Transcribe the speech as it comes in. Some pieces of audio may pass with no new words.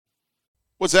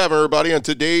What's happening, everybody? On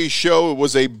today's show, it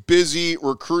was a busy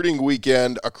recruiting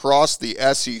weekend across the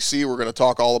SEC. We're going to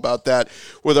talk all about that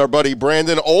with our buddy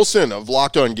Brandon Olson of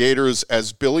Locked On Gators,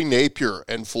 as Billy Napier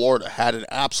and Florida had an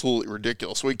absolutely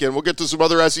ridiculous weekend. We'll get to some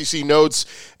other SEC notes,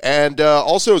 and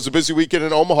also it was a busy weekend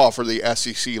in Omaha for the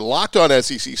SEC. Locked On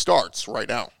SEC starts right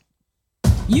now.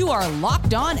 You are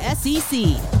Locked On SEC,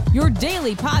 your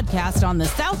daily podcast on the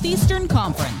Southeastern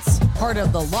Conference. Part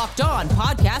of the Locked On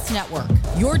Podcast Network,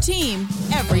 your team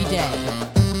every day.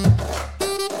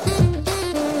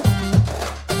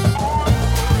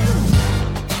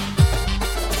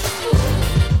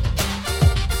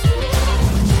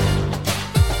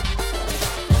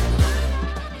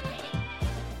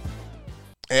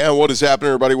 And what is happening,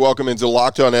 everybody? Welcome into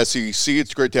Locked On SEC.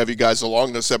 It's great to have you guys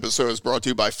along. This episode is brought to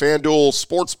you by FanDuel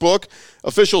Sportsbook,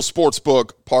 official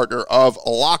sportsbook partner of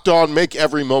Locked On. Make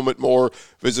every moment more.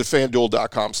 Visit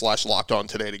FanDuel.com/LockedOn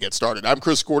today to get started. I'm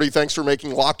Chris Gordy. Thanks for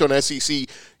making Locked On SEC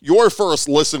your first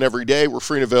listen every day. We're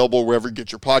free and available wherever you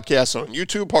get your podcasts, on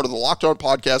YouTube, part of the Locked On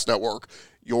Podcast Network,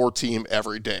 your team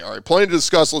every day. All right, plenty to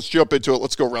discuss. Let's jump into it.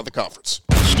 Let's go around the conference.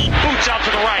 Boots out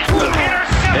to the right.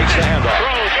 Intercepted. Takes the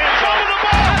handoff.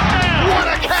 What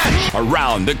a catch!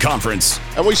 Around the conference.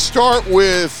 And we start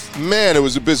with, man, it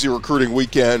was a busy recruiting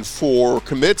weekend for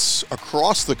commits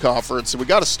across the conference. And we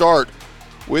got to start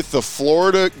with the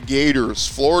Florida Gators.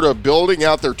 Florida building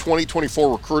out their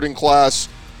 2024 recruiting class,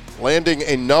 landing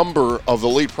a number of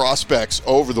elite prospects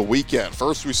over the weekend.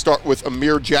 First, we start with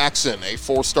Amir Jackson, a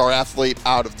four-star athlete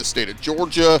out of the state of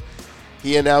Georgia.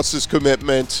 He announced his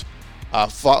commitment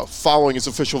following his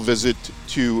official visit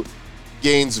to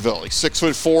Gainesville. He's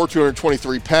 6'4",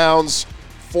 223 pounds,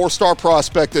 four-star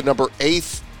prospect, the number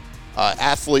 8th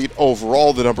athlete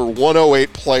overall, the number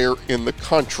 108 player in the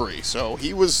country. So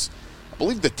he was, I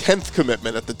believe, the 10th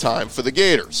commitment at the time for the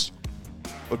Gators.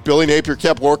 But Billy Napier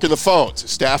kept working the phones. His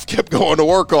staff kept going to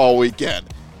work all weekend.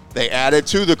 They added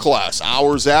to the class.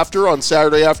 Hours after, on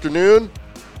Saturday afternoon,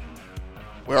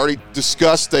 we already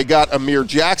discussed they got Amir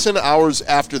Jackson. Hours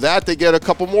after that, they get a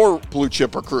couple more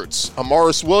blue-chip recruits.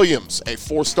 Amaris Williams, a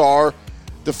four-star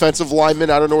defensive lineman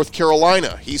out of North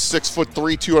Carolina. He's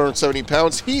 6'3", 270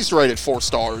 pounds. He's rated 4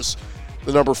 stars.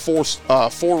 The number 4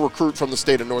 recruit from the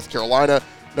state of North Carolina.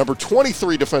 Number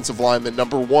 23 defensive lineman,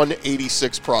 number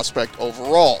 186 prospect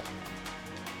overall.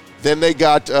 Then they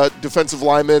got defensive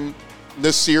lineman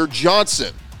Nasir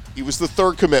Johnson. He was the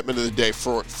 3rd commitment of the day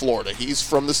for Florida. He's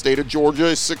from the state of Georgia.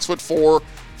 He's 6'4",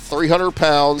 300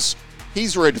 pounds.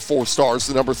 He's rated 4 stars.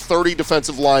 The number 30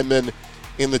 defensive lineman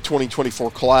in the 2024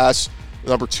 class. The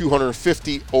number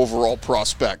 250 overall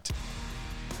prospect.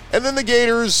 And then the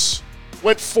Gators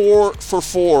went 4 for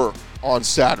 4 on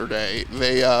Saturday.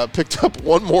 They picked up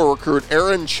one more recruit,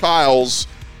 Aaron Childs,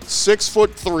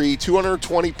 6'3",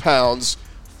 220 pounds.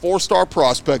 4-star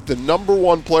prospect, the number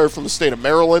 1 player from the state of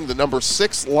Maryland, the number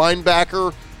 6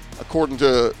 linebacker, according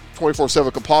to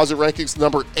 24/7 composite rankings,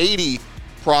 number 80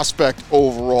 prospect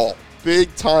overall.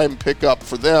 Big-time pickup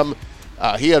for them.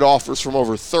 He had offers from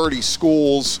over 30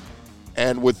 schools,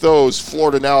 and with those,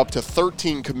 Florida now up to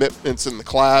 13 commitments in the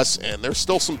class, and there's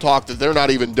still some talk that they're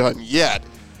not even done yet.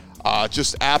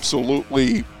 Just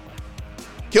absolutely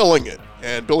killing it.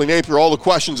 And Billy Napier, all the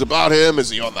questions about him. Is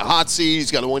he on the hot seat?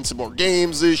 He's got to win some more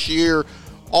games this year.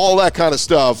 All that kind of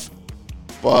stuff.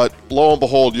 But lo and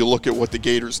behold, you look at what the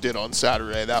Gators did on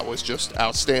Saturday. That was just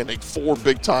outstanding. 4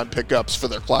 big-time pickups for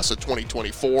their class of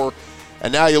 2024.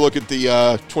 And now you look at the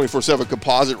 24/7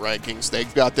 composite rankings.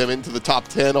 They've got them into the top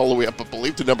 10 all the way up, I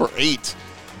believe, to number 8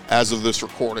 as of this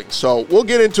recording. So we'll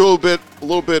get into a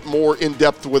little bit more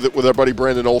in-depth with it with our buddy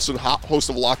Brandon Olson, host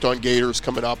of Locked On Gators,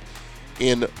 coming up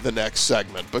in the next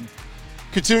segment. But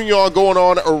continuing on, going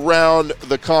on around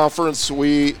the conference,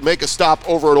 we make a stop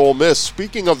over at Ole Miss.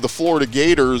 Speaking of the Florida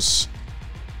Gators,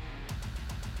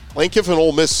 Lane Kiffin and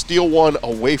Ole Miss steal one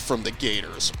away from the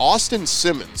Gators. Austin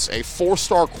Simmons, a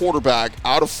 4-star quarterback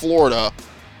out of Florida,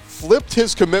 flipped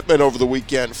his commitment over the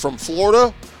weekend from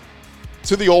Florida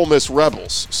to the Ole Miss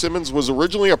Rebels. Simmons was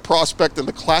originally a prospect in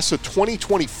the class of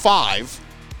 2025,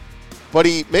 but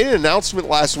he made an announcement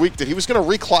last week that he was going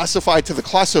to reclassify to the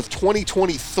class of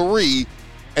 2023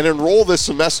 and enroll this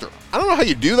semester. I don't know how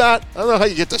you do that. I don't know how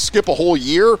you get to skip a whole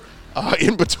year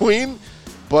in between.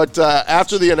 But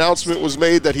after the announcement was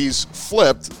made that he's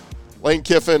flipped, Lane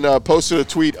Kiffin posted a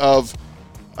tweet of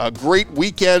great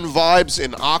weekend vibes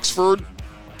in Oxford.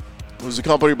 It was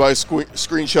accompanied by a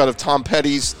screenshot of Tom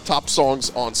Petty's top songs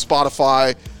on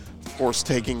Spotify. Of course,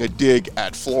 taking a dig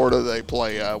at Florida. They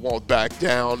play Won't Back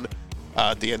Down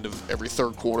at the end of every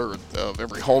third quarter of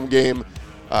every home game.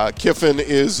 Kiffin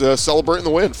is celebrating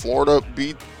the win. Florida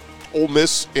beat Ole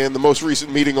Miss in the most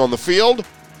recent meeting on the field.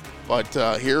 But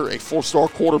here, a 4-star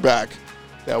quarterback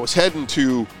that was heading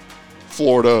to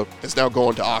Florida is now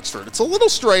going to Oxford. It's a little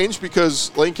strange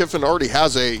because Lane Kiffin already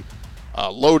has a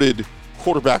loaded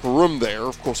quarterback room there.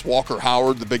 Of course, Walker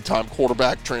Howard, the big-time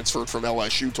quarterback, transferred from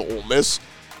LSU to Ole Miss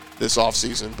this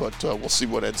offseason. But we'll see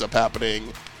what ends up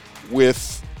happening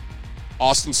with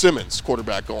Austin Simmons,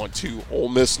 quarterback, going to Ole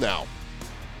Miss now.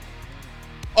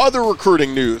 Other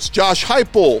recruiting news, Josh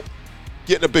Heupel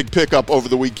getting a big pickup over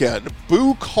the weekend.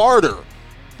 Boo Carter,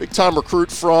 big-time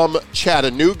recruit from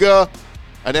Chattanooga,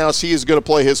 announced he is going to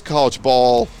play his college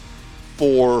ball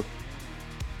for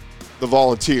the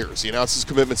Volunteers. He announced his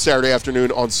commitment Saturday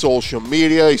afternoon on social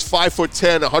media. He's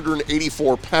 5'10",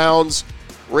 184 pounds,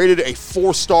 rated a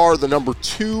 4-star, the number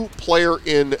 2 player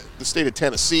in the state of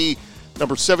Tennessee,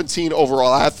 number 17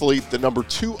 overall athlete, the number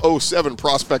 207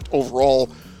 prospect overall,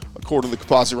 according to the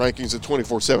composite rankings at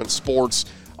 24/7 Sports.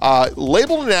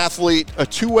 Labeled an athlete, a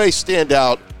two-way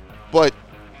standout, but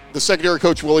the secondary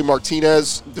coach, Willie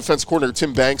Martinez, defense coordinator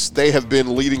Tim Banks, they have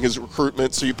been leading his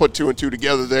recruitment, so you put 2 and 2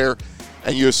 together there,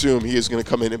 and you assume he is going to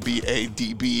come in and be a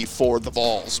DB for the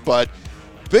Vols. But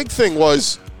big thing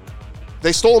was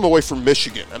they stole him away from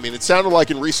Michigan. I mean, it sounded like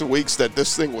in recent weeks that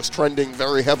this thing was trending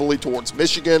very heavily towards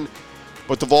Michigan,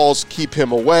 but the Vols keep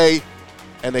him away,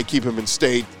 and they keep him in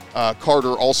state.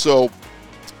 Carter also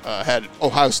had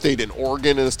Ohio State and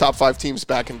Oregon in his top 5 teams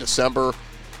back in December.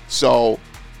 So,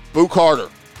 Boo Carter,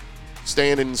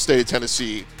 staying in the state of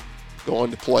Tennessee,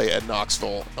 going to play at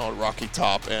Knoxville on Rocky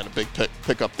Top, and a big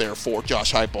pickup there for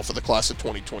Josh Heupel for the class of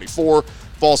 2024.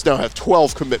 Vols now have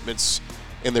 12 commitments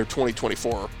in their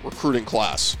 2024 recruiting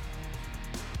class.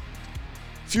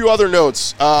 A few other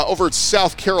notes. Over at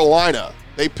South Carolina,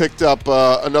 they picked up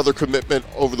another commitment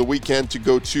over the weekend to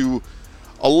go to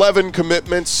 11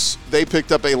 commitments. They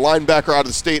picked up a linebacker out of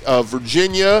the state of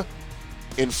Virginia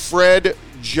in Fred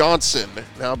Johnson.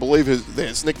 Now, I believe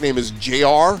his nickname is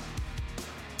JR,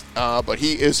 but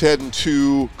he is heading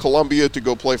to Columbia to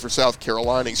go play for South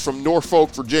Carolina. He's from Norfolk,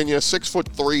 Virginia,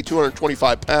 6'3",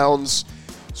 225 pounds.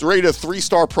 He's rated a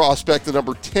 3-star prospect, the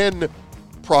number 10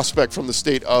 prospect from the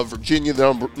state of Virginia,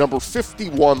 the number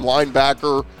 51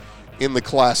 linebacker in the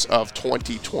class of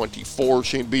 2024.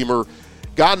 Shane Beamer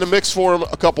got in the mix for him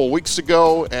a couple of weeks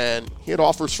ago, and he had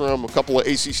offers from a couple of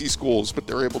ACC schools, but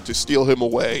they're able to steal him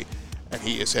away, and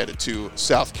he is headed to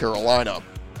South Carolina.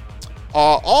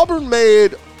 Auburn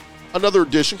made another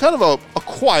addition, kind of a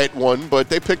quiet one, but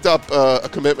they picked up a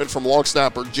commitment from long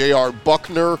snapper J.R.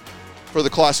 Buckner for the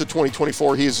class of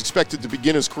 2024. He is expected to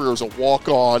begin his career as a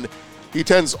walk-on. He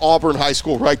attends Auburn High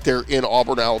School right there in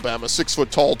Auburn, Alabama, 6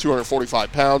 foot tall,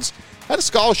 245 pounds. Had a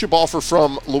scholarship offer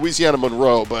from Louisiana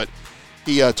Monroe, but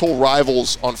he told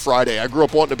Rivals on Friday, "I grew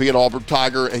up wanting to be an Auburn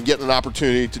Tiger, and getting an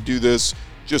opportunity to do this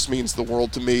just means the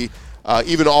world to me."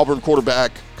 Even Auburn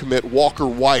quarterback commit Walker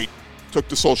White took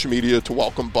to social media to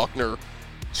welcome Buckner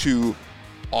to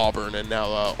Auburn. And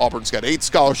now Auburn's got 8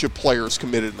 scholarship players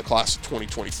committed in the class of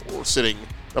 2024, sitting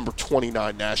number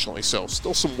 29 nationally. So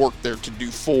still some work there to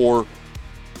do for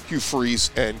Hugh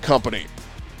Freeze and company.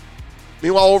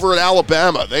 Meanwhile, over at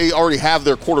Alabama, they already have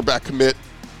their quarterback commit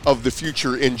of the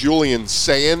future in Julian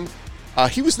Sayin.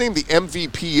 He was named the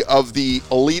MVP of the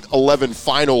Elite 11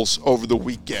 finals over the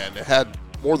weekend. It had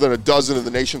more than a dozen of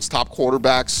the nation's top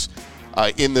quarterbacks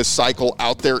in this cycle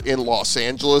out there in Los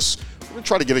Angeles. We're going to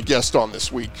try to get a guest on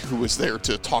this week who was there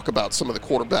to talk about some of the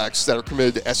quarterbacks that are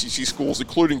committed to SEC schools,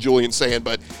 including Julian Sayin.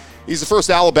 But he's the first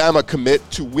Alabama commit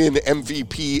to win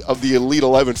MVP of the Elite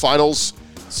 11 finals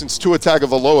since Tua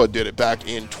Tagovailoa did it back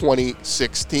in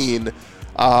 2016.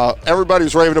 Everybody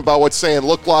was raving about what Sayin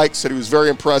looked like, said he was very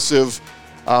impressive.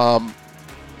 And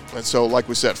so, like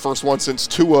we said, first one since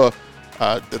Tua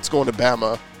that's going to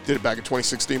Bama, did it back in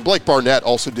 2016. Blake Barnett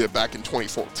also did it back in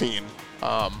 2014,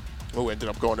 who ended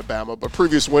up going to Bama. But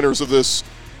previous winners of this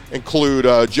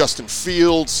include Justin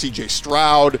Fields, C.J.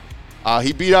 Stroud.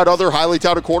 He beat out other highly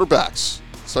touted quarterbacks,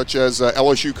 such as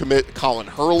LSU commit Colin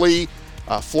Hurley,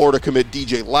 Florida commit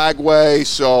DJ Lagway.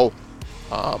 So,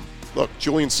 look,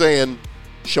 Julian Sayin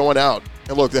showing out.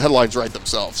 And look, the headlines write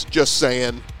themselves. Just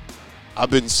saying,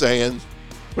 I've been saying,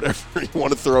 whatever you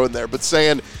want to throw in there. But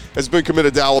Sayin has been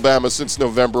committed to Alabama since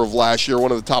November of last year,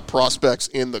 one of the top prospects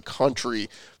in the country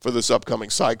for this upcoming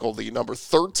cycle. The number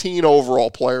 13 overall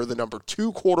player, the number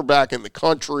 2 quarterback in the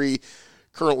country,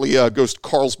 currently goes to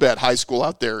Carlsbad High School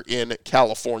out there in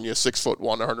California, 6'1",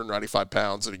 195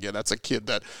 pounds. And again, that's a kid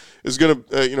that is going to,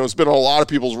 it's been on a lot of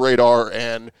people's radar.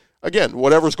 And again,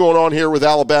 whatever's going on here with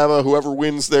Alabama, whoever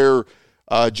wins their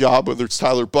job, whether it's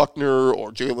Tyler Buckner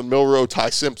or Jalen Milroe, Ty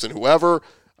Simpson, whoever,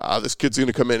 this kid's going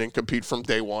to come in and compete from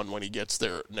day one when he gets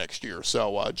there next year.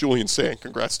 So Julian Sand,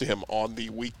 congrats to him on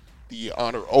the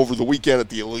honor over the weekend at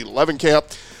the Elite 11 camp.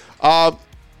 A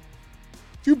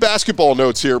few basketball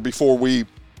notes here before we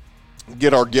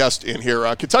get our guest in here.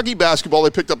 Kentucky basketball, they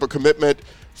picked up a commitment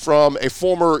from a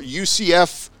former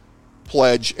UCF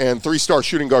pledge and three-star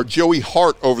shooting guard Joey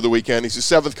Hart over the weekend. He's the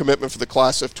seventh commitment for the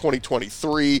class of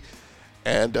 2023,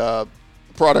 and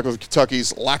product of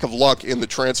Kentucky's lack of luck in the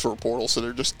transfer portal, so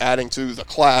they're just adding to the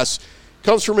class.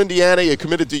 Comes from Indiana. He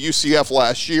committed to UCF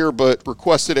last year, but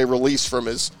requested a release from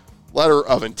his letter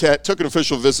of intent. Took an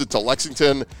official visit to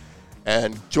Lexington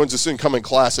and joins this incoming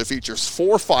class that features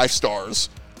 4 5-stars,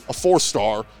 a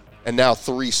 4-star, and now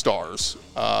 3 stars.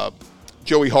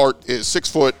 Joey Hart is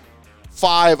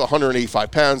 6'5",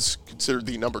 185 pounds, considered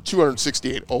the number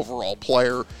 268 overall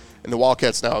player. And the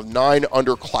Wildcats now have 9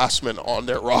 underclassmen on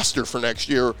their roster for next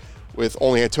year, with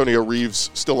only Antonio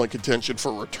Reeves still in contention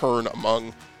for return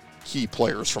among key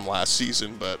players from last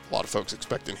season, but a lot of folks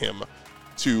expecting him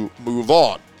to move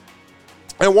on.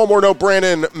 And one more note,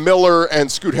 Brandon Miller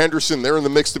and Scoot Henderson, they're in the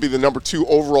mix to be the number 2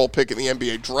 overall pick in the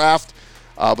NBA draft.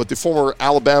 But the former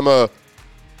Alabama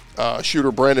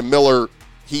shooter, Brandon Miller,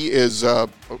 he is,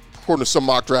 according to some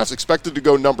mock drafts, expected to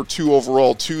go number 2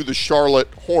 overall to the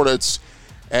Charlotte Hornets.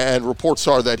 And reports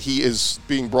are that he is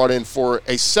being brought in for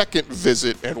a second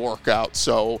visit and workout.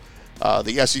 So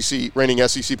the SEC, reigning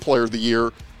SEC Player of the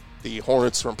Year, the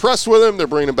Hornets are impressed with him. They're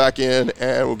bringing him back in,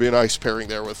 and it will be a nice pairing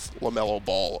there with LaMelo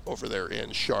Ball over there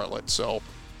in Charlotte. So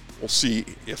we'll see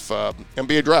if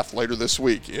NBA draft later this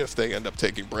week, if they end up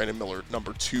taking Brandon Miller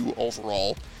number 2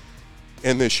 overall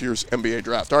in this year's NBA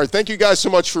draft. All right, thank you guys so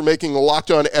much for making the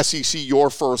Locked On SEC your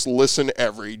first listen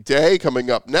every day. Coming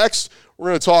up next, we're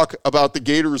going to talk about the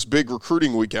Gators' big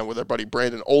recruiting weekend with our buddy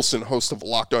Brandon Olson, host of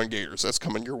Locked On Gators. That's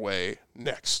coming your way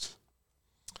next.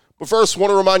 But first, I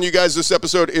want to remind you guys this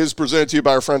episode is presented to you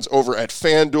by our friends over at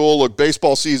FanDuel. Look,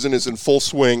 baseball season is in full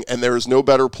swing, and there is no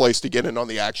better place to get in on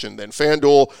the action than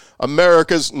FanDuel,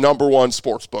 America's #1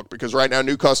 sportsbook, because right now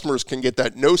new customers can get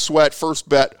that no-sweat first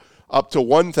bet up to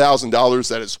 $1,000.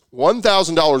 That is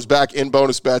 $1,000 back in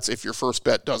bonus bets if your first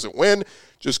bet doesn't win.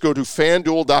 Just go to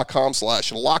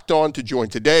FanDuel.com/lockedon to join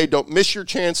today. Don't miss your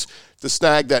chance to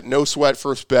snag that no-sweat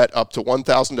first bet up to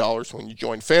 $1,000 when you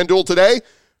join FanDuel today.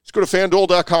 Just go to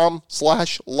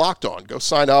FanDuel.com/lockedon. Go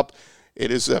sign up. It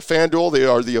is FanDuel. They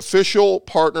are the official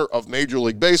partner of Major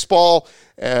League Baseball,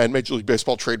 and Major League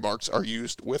Baseball trademarks are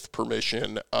used with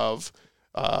permission of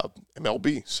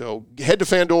MLB. So head to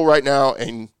FanDuel right now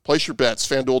and place your bets.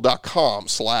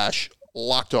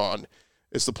 FanDuel.com/lockedon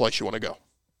is the place you want to go.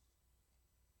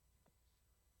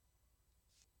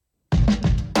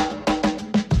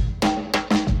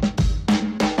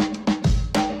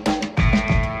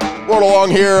 Rolling along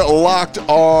here, Locked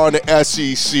On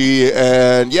SEC,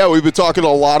 and yeah, we've been talking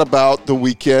a lot about the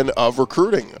weekend of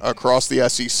recruiting across the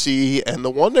SEC, and the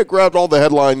one that grabbed all the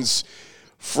headlines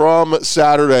from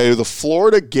Saturday, the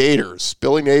Florida Gators,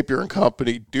 Billy Napier and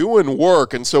company doing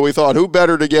work, and so we thought, who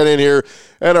better to get in here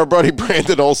and our buddy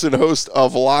Brandon Olson, host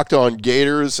of Locked On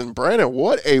Gators. And Brandon,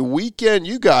 what a weekend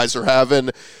you guys are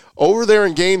having over there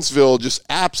in Gainesville, just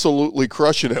absolutely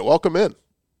crushing it. Welcome in.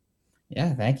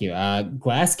 Yeah, thank you.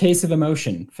 Glass case of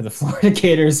emotion for the Florida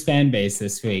Gators fan base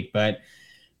this week, but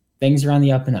things are on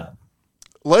the up and up.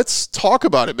 Let's talk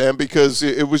about it, man, because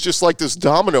it was just like this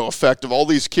domino effect of all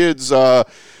these kids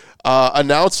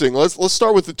announcing. Let's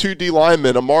start with the 2 D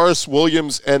linemen, Amaris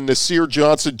Williams and Nasir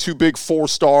Johnson, 2 big 4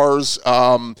 stars.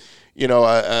 I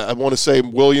want to say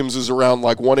Williams is around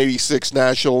like 186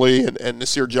 nationally, and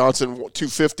Nasir Johnson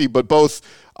 250, but both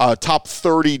top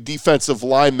 30 defensive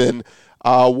linemen.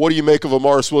 What do you make of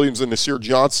Amaris Williams and Nasir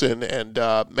Johnson? And,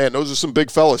 man, those are some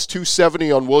big fellas.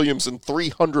 270 on Williams and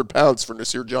 300 pounds for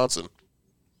Nasir Johnson.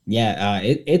 Yeah,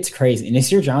 it's crazy.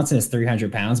 Nasir Johnson is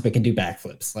 300 pounds but can do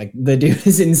backflips. Like, the dude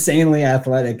is insanely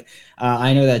athletic.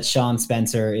 I know that Sean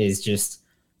Spencer is just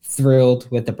thrilled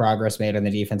with the progress made on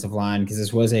the defensive line, because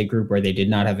this was a group where they did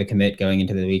not have a commit going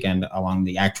into the weekend along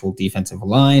the actual defensive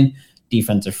line.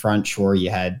 Defensive front, sure, you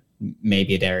had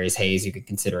maybe a Darius Hayes you could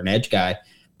consider an edge guy.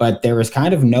 But there was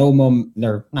kind of no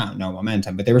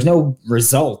momentum, but there was no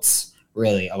results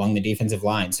really along the defensive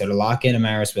line. So to lock in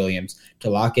Amaris Williams, to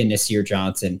lock in Nasir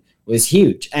Johnson was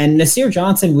huge. And Nasir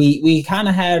Johnson, we kind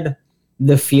of had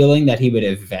the feeling that he would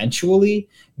eventually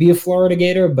be a Florida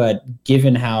Gator, but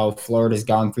given how Florida's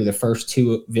gone through the first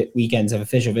 2 weekends of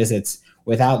official visits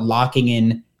without locking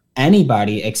in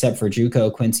anybody except for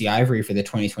JUCO Quincy Ivory for the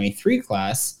 2023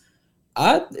 class,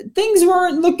 things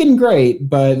weren't looking great,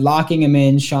 but locking him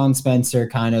in, Sean Spencer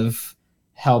kind of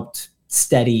helped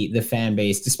steady the fan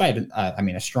base, despite,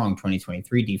 a strong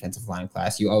 2023 defensive line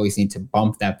class. You always need to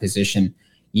bump that position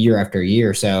year after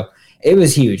year. So it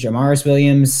was huge. Amaris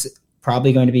Williams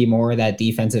probably going to be more of that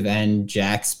defensive end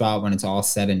jack spot when it's all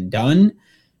said and done.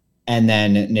 And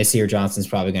then Nasir Johnson's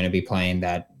probably going to be playing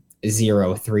that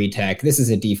 0-3 tech. This is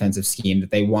a defensive scheme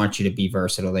that they want you to be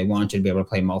versatile. They want you to be able to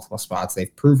play multiple spots.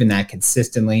 They've proven that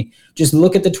consistently. Just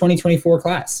look at the 2024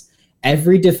 class.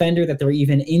 Every defender that they're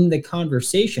even in the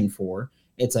conversation for,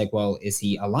 it's like, well, is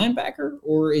he a linebacker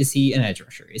or is he an edge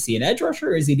rusher? Is he an edge rusher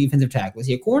or is he a defensive tackle? Is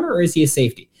he a corner or is he a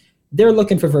safety? They're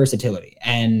looking for versatility.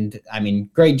 And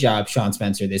great job, Sean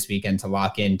Spencer, this weekend to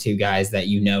lock in two guys that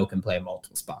can play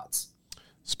multiple spots.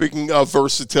 Speaking of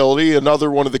versatility, another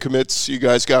one of the commits you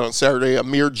guys got on Saturday,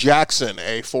 Amir Jackson,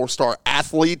 a 4-star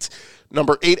athlete,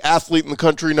 number 8 athlete in the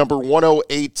country, number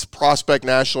 108 prospect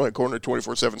nationally, according to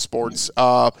 24/7 Sports.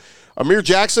 Amir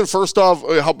Jackson, first off,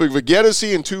 how big of a get is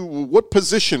he? And two, what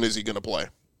position is he going to play?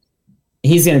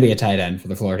 He's going to be a tight end for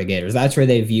the Florida Gators. That's where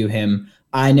they view him.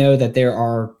 I know that there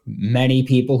are many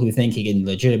people who think he can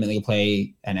legitimately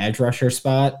play an edge rusher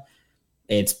spot.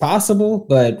 It's possible,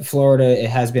 but Florida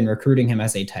has been recruiting him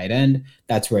as a tight end.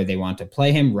 That's where they want to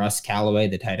play him. Russ Callaway,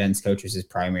 the tight ends coach, is his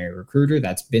primary recruiter.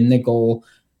 That's been the goal.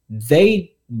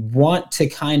 They want to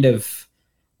kind of,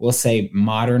 we'll say,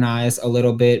 modernize a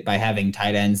little bit by having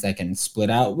tight ends that can split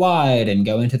out wide and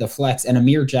go into the flex. And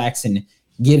Amir Jackson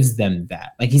gives them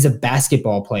that. Like, he's a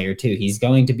basketball player too. He's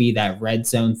going to be that red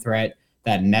zone threat,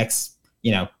 that next,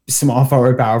 small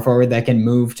forward, power forward that can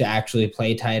move to actually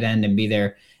play tight end and be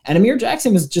there. And Amir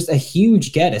Jackson was just a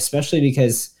huge get, especially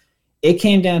because it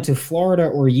came down to Florida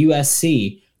or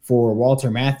USC for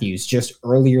Walter Matthews just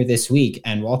earlier this week.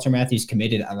 And Walter Matthews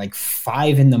committed at like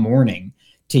 5 a.m.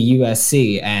 to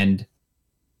USC. And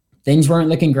things weren't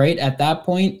looking great at that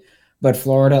point. But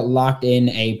Florida locked in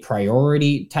a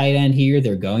priority tight end here.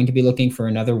 They're going to be looking for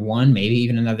another one, maybe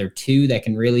even another 2 that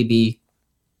can really be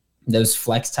those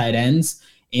flex tight ends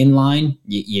in line.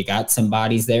 You got some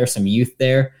bodies there, some youth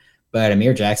there. But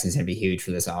Amir Jackson's going to be huge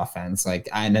for this offense. Like,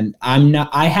 I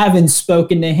haven't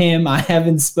spoken to him. I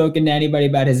haven't spoken to anybody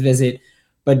about his visit.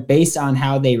 But based on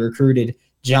how they recruited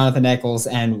Jonathan Eccles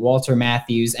and Walter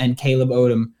Matthews and Caleb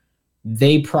Odom,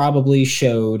 they probably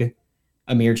showed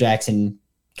Amir Jackson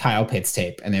Kyle Pitts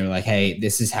tape. And they were like, hey,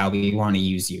 this is how we want to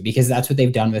use you. Because that's what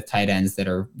they've done with tight ends that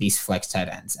are these flex tight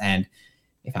ends. And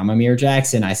if I'm Amir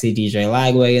Jackson, I see DJ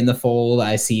Lagway in the fold.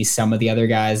 I see some of the other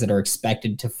guys that are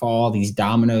expected to fall, these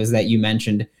dominoes that you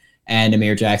mentioned, and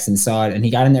Amir Jackson saw it, and he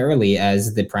got in there early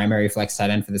as the primary flex tight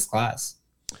end for this class.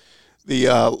 The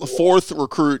 4th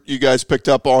recruit you guys picked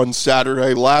up on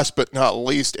Saturday, last but not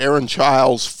least, Aaron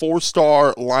Childs,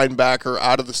 4-star linebacker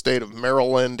out of the state of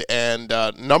Maryland and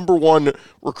number 1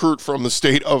 recruit from the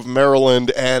state of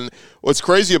Maryland. And what's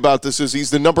crazy about this is he's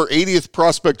the number 80th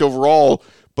prospect overall,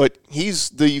 but he's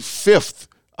the 5th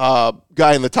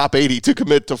guy in the top 80 to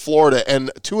commit to Florida. And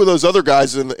 2 of those other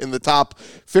guys in the top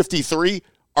 53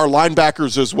 are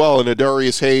linebackers as well, in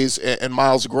Adarius Hayes and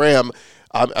Miles Graham.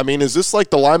 Is this like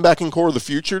the linebacking core of the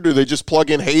future? Do they just plug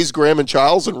in Hayes, Graham, and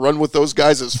Childs and run with those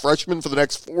guys as freshmen for the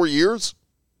next 4 years?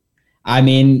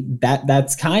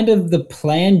 That's kind of the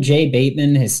plan. Jay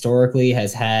Bateman historically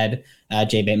has had,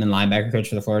 Jay Bateman, linebacker coach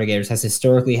for the Florida Gators, has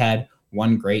historically had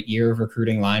one great year of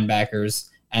recruiting linebackers,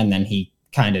 and then he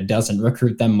kind of doesn't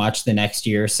recruit them much the next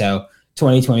year. So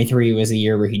 2023 was a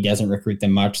year where he doesn't recruit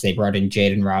them much. They brought in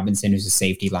Jaden Robinson, who's a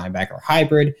safety linebacker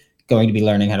hybrid, going to be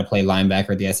learning how to play linebacker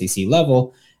at the SEC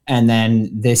level. And then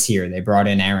this year, they brought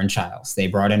in Aaron Childs. They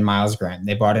brought in Miles Graham.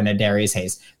 They brought in Adarius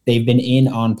Hayes. They've been in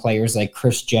on players like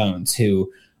Chris Jones, who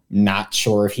not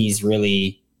sure if he's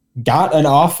really got an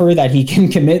offer that he can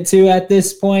commit to at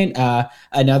this point.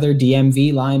 Another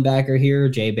DMV linebacker here.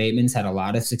 Jay Bateman's had a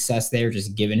lot of success there,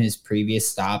 just given his previous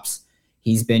stops.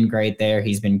 He's been great there.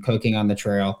 He's been cooking on the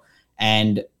trail.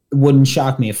 And it wouldn't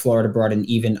shock me if Florida brought in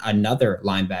even another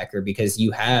linebacker, because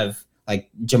you have, like,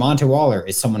 Jamonta Waller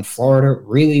is someone Florida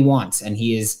really wants, and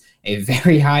he is a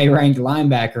very high-ranked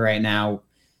linebacker right now.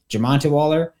 Jamonta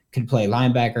Waller could play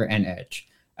linebacker and edge.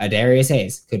 Adarius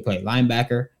Hayes could play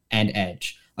linebacker and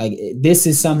edge. Like, this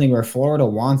is something where Florida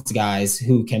wants guys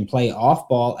who can play off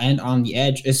ball and on the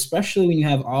edge, especially when you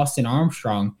have Austin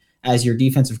Armstrong as your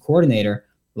defensive coordinator.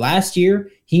 Last year,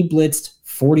 he blitzed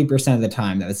 40% of the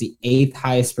time. That was the 8th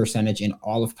highest percentage in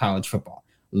all of college football.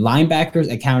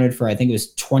 Linebackers accounted for, I think it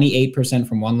was 28%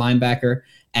 from one linebacker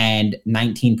and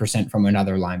 19% from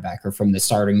another linebacker from the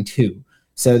starting 2.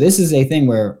 So this is a thing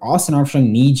where Austin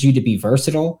Armstrong needs you to be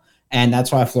versatile. And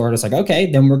that's why Florida's like, okay,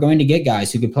 then we're going to get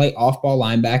guys who could play off-ball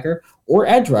linebacker or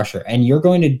edge rusher, and you're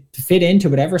going to fit into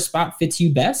whatever spot fits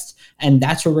you best, and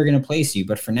that's where we're going to place you.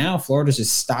 But for now, Florida's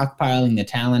just stockpiling the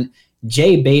talent.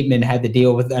 Jay Bateman had to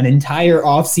deal with an entire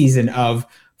offseason of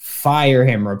fire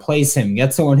him, replace him,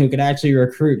 get someone who could actually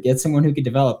recruit, get someone who could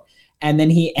develop. And then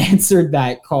he answered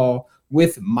that call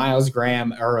with Miles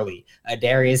Graham early,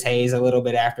 Darius Hayes a little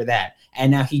bit after that.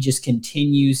 And now he just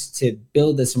continues to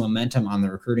build this momentum on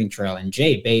the recruiting trail. And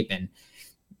Jay Bateman,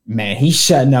 man, he's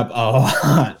shutting up a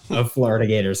lot of Florida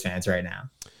Gators fans right now.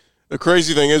 The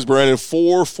crazy thing is, Brandon,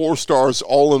 4 4-stars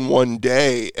all in one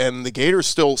day, and the Gators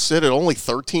still sit at only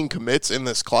 13 commits in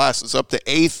this class. It's up to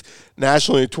 8th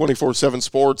nationally in 24/7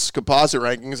 Sports composite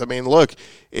rankings. I mean, look,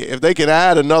 if they can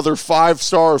add another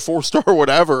 5-star, 4-star,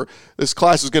 whatever, this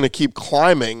class is going to keep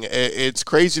climbing. It's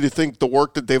crazy to think the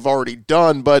work that they've already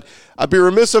done, but I'd be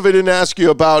remiss if I didn't ask you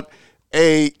about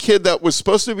a kid that was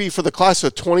supposed to be for the class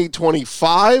of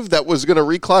 2025 that was going to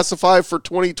reclassify for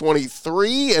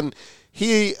 2023, and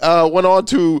he went on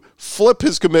to flip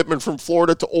his commitment from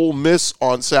Florida to Ole Miss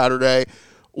on Saturday.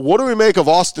 What do we make of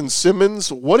Austin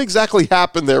Simmons? What exactly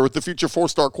happened there with the future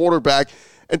 4-star quarterback?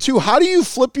 And 2, how do you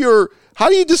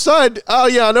decide, oh,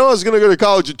 yeah, I know I was going to go to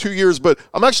college in 2 years, but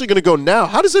I'm actually going to go now?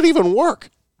 How does it even work?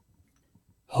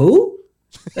 Who?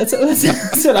 That's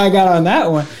what I got on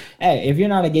that one. Hey, if you're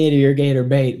not a Gator, you're Gator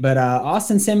bait. But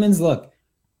Austin Simmons, look,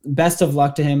 best of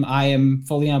luck to him. I am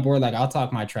fully on board. Like, I'll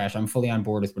talk my trash. I'm fully on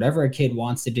board with whatever a kid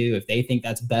wants to do. If they think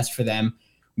that's best for them,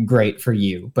 great for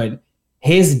you. But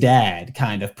his dad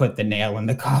kind of put the nail in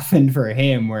the coffin for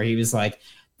him, where he was like,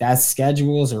 that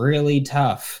schedule's really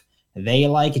tough. They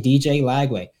like DJ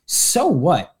Lagway. So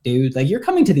what, dude? Like, you're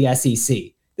coming to the SEC.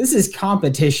 This is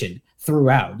competition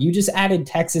throughout. You just added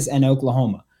Texas and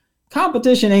Oklahoma.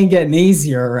 Competition ain't getting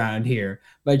easier around here.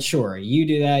 But sure, you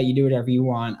do that. You do whatever you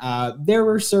want. There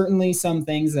were certainly some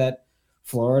things that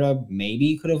Florida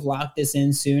maybe could have locked this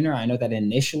in sooner. I know that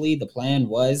initially the plan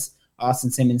was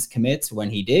Austin Simmons commits when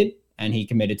he did, and he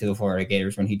committed to the Florida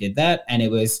Gators when he did that. And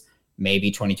it was maybe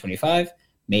 2025,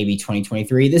 maybe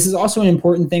 2023. This is also an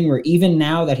important thing where even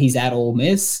now that he's at Ole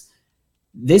Miss,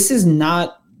 this is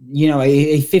not,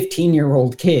 a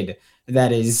 15-year-old kid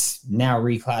that is now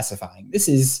reclassifying. This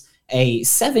is a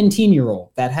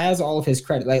 17-year-old that has all of his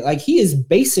credit. Like he is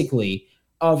basically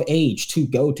of age to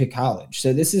go to college.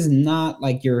 So this is not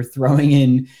like you're throwing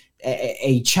in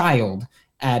a child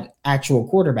at actual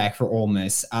quarterback for Ole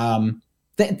Miss.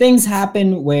 Things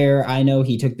happen where I know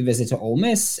he took the visit to Ole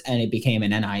Miss and it became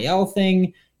an NIL thing.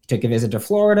 He took a visit to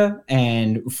Florida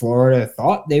and Florida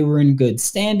thought they were in good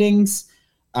standings.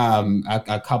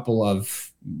 A couple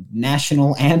of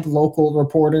national and local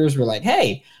reporters were like,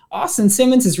 hey, Austin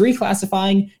Simmons is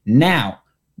reclassifying now.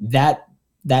 That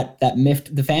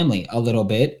miffed the family a little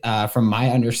bit, from my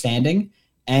understanding.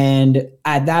 And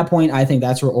at that point, I think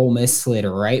that's where Ole Miss slid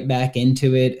right back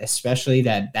into it, especially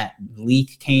that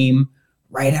leak came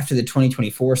right after the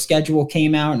 2024 schedule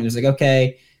came out. And it was like,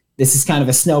 okay, this is kind of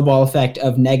a snowball effect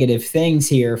of negative things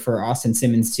here for Austin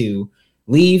Simmons to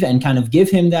leave and kind of give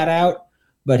him that out.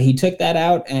 But he took that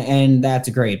out, and that's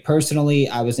great. Personally,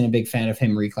 I wasn't a big fan of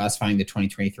him reclassifying the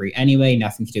 2023 anyway.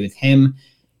 Nothing to do with him.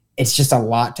 It's just a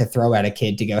lot to throw at a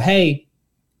kid to go, hey,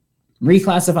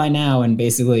 reclassify now and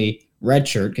basically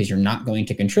redshirt because you're not going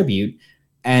to contribute.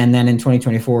 And then in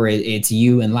 2024, it's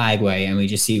you and Lagway, and we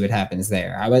just see what happens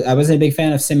there. I wasn't a big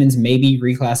fan of Simmons maybe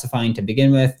reclassifying to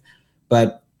begin with,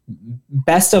 but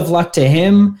best of luck to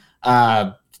him.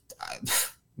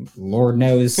 Lord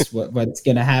knows what's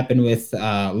going to happen with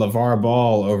LeVar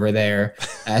Ball over there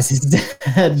as his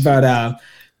dad. But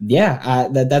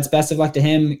that's best of luck to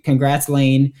him. Congrats,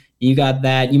 Lane. You got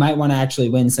that. You might want to actually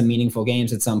win some meaningful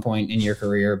games at some point in your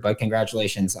career, but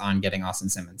congratulations on getting Austin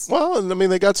Simmons. Well, and I mean,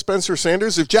 they got Spencer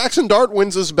Sanders. If Jackson Dart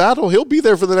wins this battle, he'll be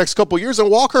there for the next couple of years. And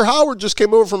Walker Howard just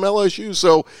came over from LSU.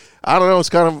 So I don't know. It's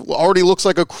kind of already looks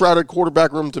like a crowded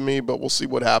quarterback room to me, but we'll see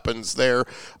what happens there.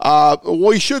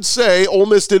 We should say Ole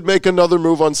Miss did make another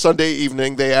move on Sunday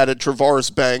evening. They added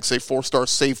Travaris Banks, a 4-star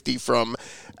safety from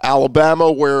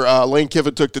Alabama, where Lane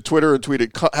Kiffin took to Twitter and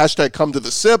tweeted hashtag come to the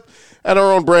SIP. And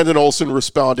our own Brandon Olson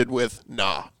responded with,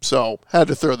 nah. So had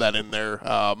to throw that in there.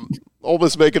 Ole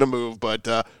Miss making a move, but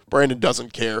Brandon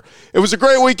doesn't care. It was a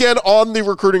great weekend on the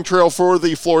recruiting trail for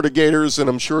the Florida Gators, and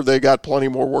I'm sure they got plenty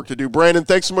more work to do. Brandon,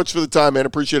 thanks so much for the time, man.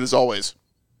 Appreciate it as always.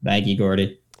 Thank you,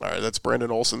 Gordy. All right, that's Brandon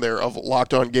Olson there of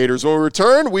Locked On Gators. When we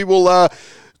return, we will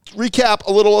recap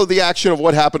a little of the action of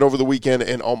what happened over the weekend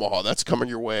in Omaha. That's coming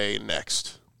your way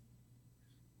next.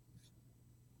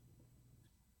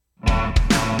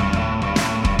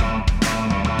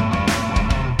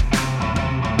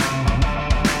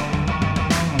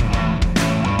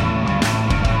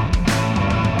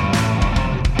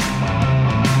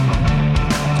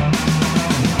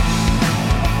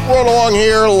 rolling along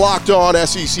here, Locked On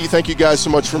SEC. Thank you guys so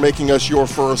much for making us your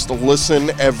first listen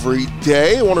every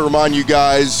day. I want to remind you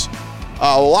guys,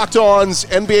 Locked On's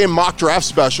NBA mock draft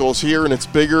special is here, and it's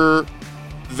bigger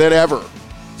than ever.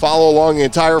 Follow along the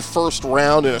entire first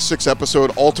round in a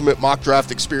 6-episode ultimate mock draft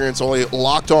experience only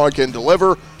Locked On can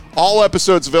deliver. All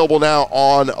episodes available now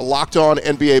on Locked On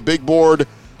NBA Big Board,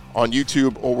 on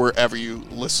YouTube, or wherever you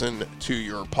listen to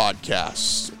your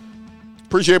podcasts.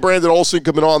 Appreciate Brandon Olson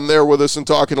coming on there with us and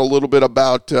talking a little bit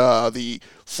about the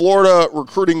Florida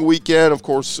recruiting weekend. Of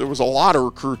course, there was a lot of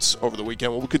recruits over the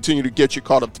weekend. We'll continue to get you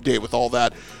caught up to date with all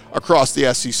that across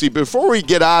the SEC. Before we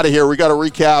get out of here, we got to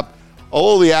recap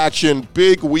all of the action.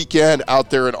 Big weekend out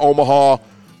there in Omaha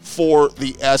for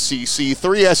the SEC.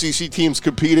 3 SEC teams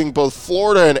competing. Both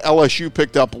Florida and LSU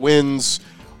picked up wins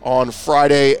on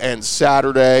Friday and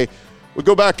Saturday. We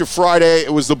go back to Friday.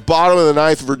 It was the bottom of the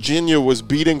ninth. Virginia was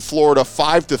beating Florida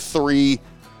 5-3,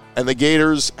 and the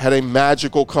Gators had a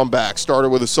magical comeback. Started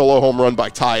with a solo home run by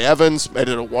Ty Evans, made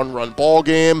it a 1-run ball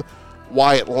game.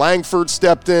 Wyatt Langford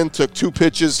stepped in, took 2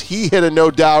 pitches. He hit a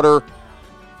no-doubter.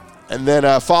 And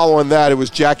then following that, it was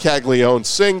Jack Caglione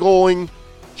singling.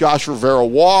 Josh Rivera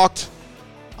walked.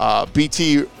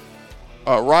 BT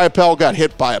Riopel got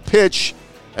hit by a pitch.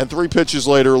 And 3 pitches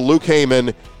later, Luke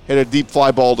Heyman hit a deep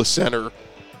fly ball to center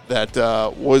that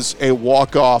was a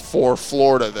walk-off for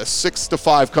Florida. The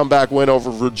 6-5 comeback win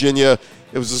over Virginia.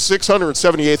 It was the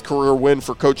 678th career win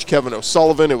for Coach Kevin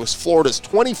O'Sullivan. It was Florida's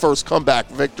 21st comeback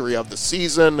victory of the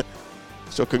season.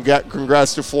 So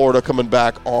congrats to Florida coming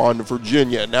back on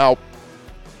Virginia. Now,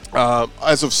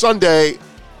 as of Sunday,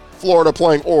 Florida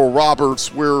playing Oral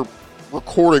Roberts. We're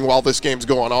recording while this game's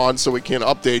going on, so we can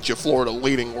update you. Florida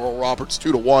leading Oral Roberts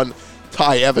 2-1.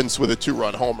 Ty Evans with a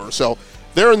 2-run homer. So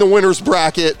they're in the winner's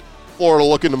bracket. Florida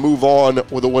looking to move on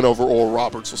with a win over Oral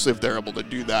Roberts. We'll see if they're able to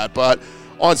do that. But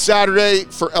on Saturday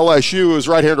for LSU, it was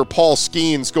right-hander Paul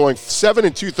Skeens going 7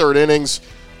 2/3 innings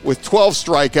with 12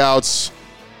 strikeouts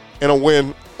and a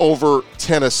win over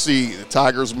Tennessee. The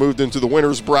Tigers moved into the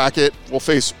winner's bracket. We'll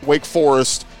face Wake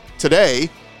Forest today.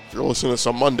 If you're listening to this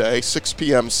on Monday, 6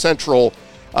 p.m. Central.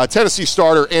 Tennessee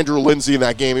starter Andrew Lindsay in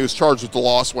that game, he was charged with the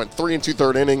loss, went 3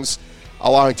 2/3 innings,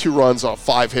 allowing 2 runs on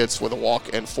 5 hits with a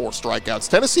walk and 4 strikeouts.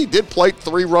 Tennessee did plate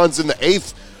 3 runs in the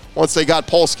 8th once they got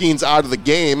Paul Skeens out of the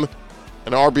game.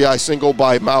 An RBI single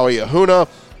by Maui Ahuna.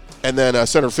 And then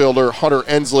center fielder Hunter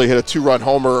Ensley hit a 2-run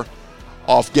homer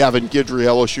off Gavin Guidry,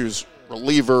 LSU's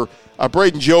reliever.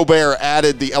 Braden Joubert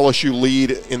added the LSU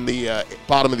lead in the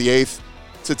bottom of the 8th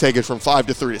to take it from 5-3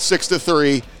 to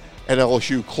 6-3. And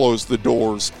LSU closed the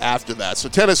doors after that. So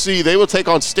Tennessee, they will take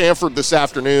on Stanford this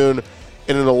afternoon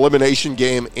in an elimination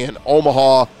game in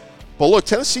Omaha. But look,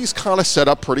 Tennessee's kind of set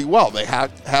up pretty well. They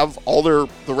have all the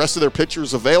rest of their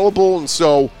pitchers available, and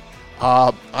so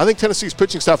I think Tennessee's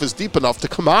pitching staff is deep enough to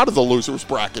come out of the loser's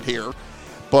bracket here.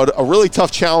 But a really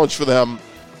tough challenge for them.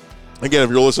 Again, if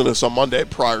you're listening to this on Monday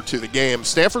prior to the game,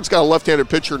 Stanford's got a left-handed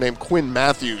pitcher named Quinn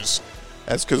Matthews.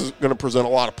 That's going to present a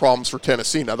lot of problems for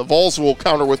Tennessee. Now, the Vols will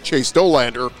counter with Chase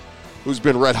Dolander, who's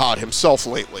been red hot himself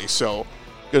lately. So,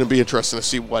 going to be interesting to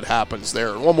see what happens there.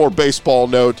 And one more baseball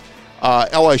note,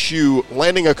 LSU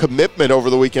landing a commitment over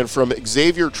the weekend from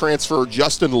Xavier transfer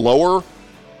Justin Lower.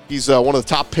 He's one of the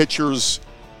top pitchers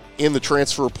in the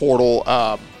transfer portal.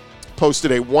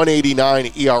 Posted a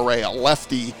 1.89 ERA, a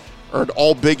lefty, earned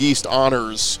all Big East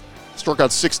honors. Struck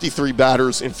out 63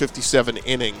 batters in 57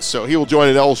 innings. So he will join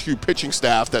an LSU pitching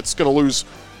staff that's going to lose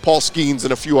Paul Skeens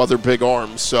and a few other big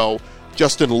arms. So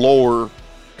Justin Lower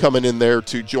coming in there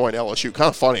to join LSU. Kind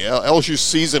of funny. LSU's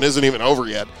season isn't even over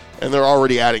yet, and they're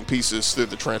already adding pieces through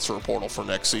the transfer portal for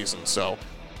next season. So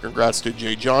congrats to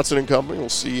Jay Johnson and company. We'll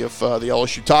see if the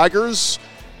LSU Tigers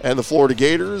and the Florida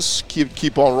Gators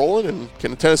keep on rolling, and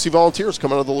can the Tennessee Volunteers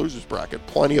come out of the losers bracket.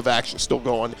 Plenty of action still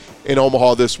going in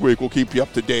Omaha this week. We'll keep you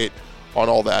up to date on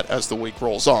all that as the week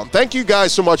rolls on. Thank you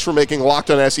guys so much for making Locked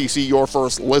On SEC your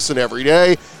first listen every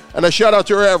day. And a shout out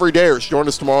to our everydayers. Join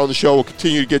us tomorrow on the show. We'll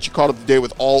continue to get you caught up to date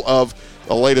with all of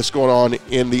the latest going on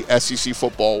in the SEC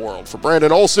football world. For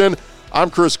Brandon Olson, I'm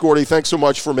Chris Gordy. Thanks so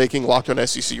much for making Locked On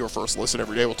SEC your first listen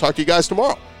every day. We'll talk to you guys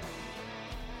tomorrow.